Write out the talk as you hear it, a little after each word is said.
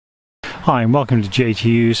Hi and welcome to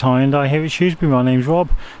JTU's Hyundai here at Shrewsbury. My name's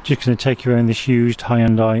Rob. Just going to take you around this used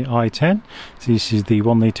Hyundai i10. So this is the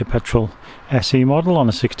 1 litre petrol SE model on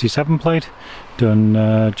a 67 plate. Done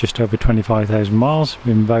just over 25,000 miles.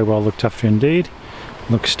 Been very well looked after indeed.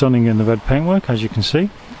 Looks stunning in the red paintwork, as you can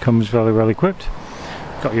see. Comes very well equipped.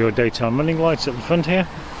 Got your daytime running lights at the front here.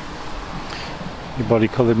 Your body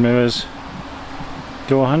coloured mirrors,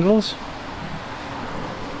 door handles.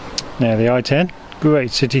 Now the i10,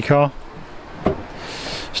 great city car.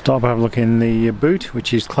 Start by having a look in the boot,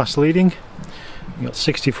 which is class leading. You've got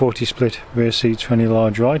 60-40 split rear seats for any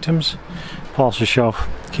larger items. Parcel shelf,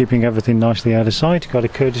 keeping everything nicely out of sight. Got a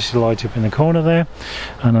courtesy light up in the corner there,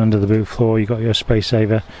 and under the boot floor you've got your space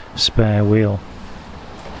saver spare wheel.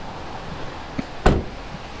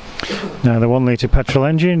 Now the 1 litre petrol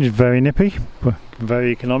engine is very nippy, but very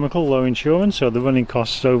economical, low insurance, so the running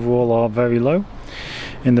costs overall are very low.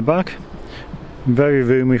 In the back, very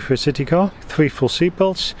roomy for a city car, 3 full seat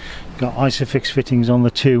belts, got Isofix fittings on the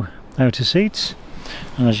 2 outer seats,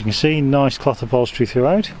 and as you can see, nice cloth upholstery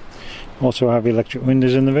throughout. Also have electric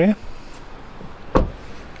windows in the rear.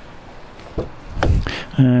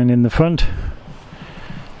 And in the front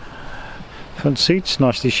seats,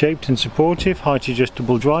 nicely shaped and supportive, height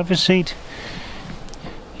adjustable driver's seat.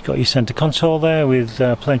 You've got your centre console there with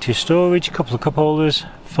plenty of storage, a couple of cup holders,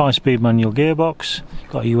 5-speed manual gearbox,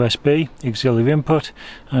 got a USB, auxiliary input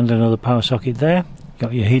and another power socket there.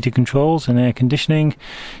 Got your heater controls and air conditioning,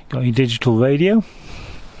 got your digital radio.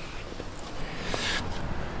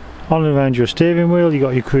 On and around your steering wheel you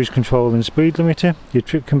got your cruise control and speed limiter, your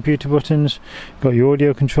trip computer buttons, got your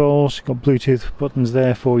audio controls, got Bluetooth buttons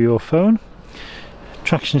there for your phone.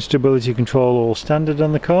 Traction stability control all standard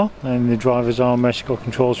on the car, and the driver's armrest got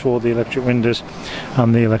controls for all the electric windows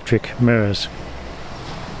and the electric mirrors.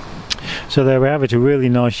 So there we have it, a really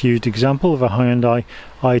nice used example of a Hyundai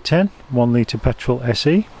i10 1 litre petrol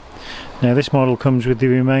SE. Now this model comes with the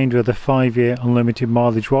remainder of the 5-year unlimited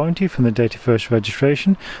mileage warranty from the date of first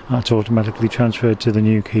registration. That's automatically transferred to the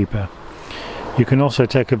new keeper. You can also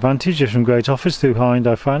take advantage of some great offers through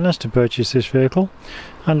Hyundai Finance to purchase this vehicle,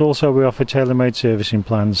 and also we offer tailor-made servicing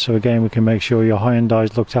plans, so again we can make sure your Hyundai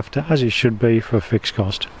is looked after as it should be for a fixed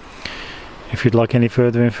cost. If you'd like any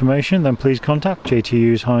further information, then please contact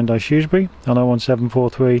JTU's Hyundai Shrewsbury on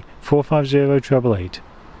 01743 450 888.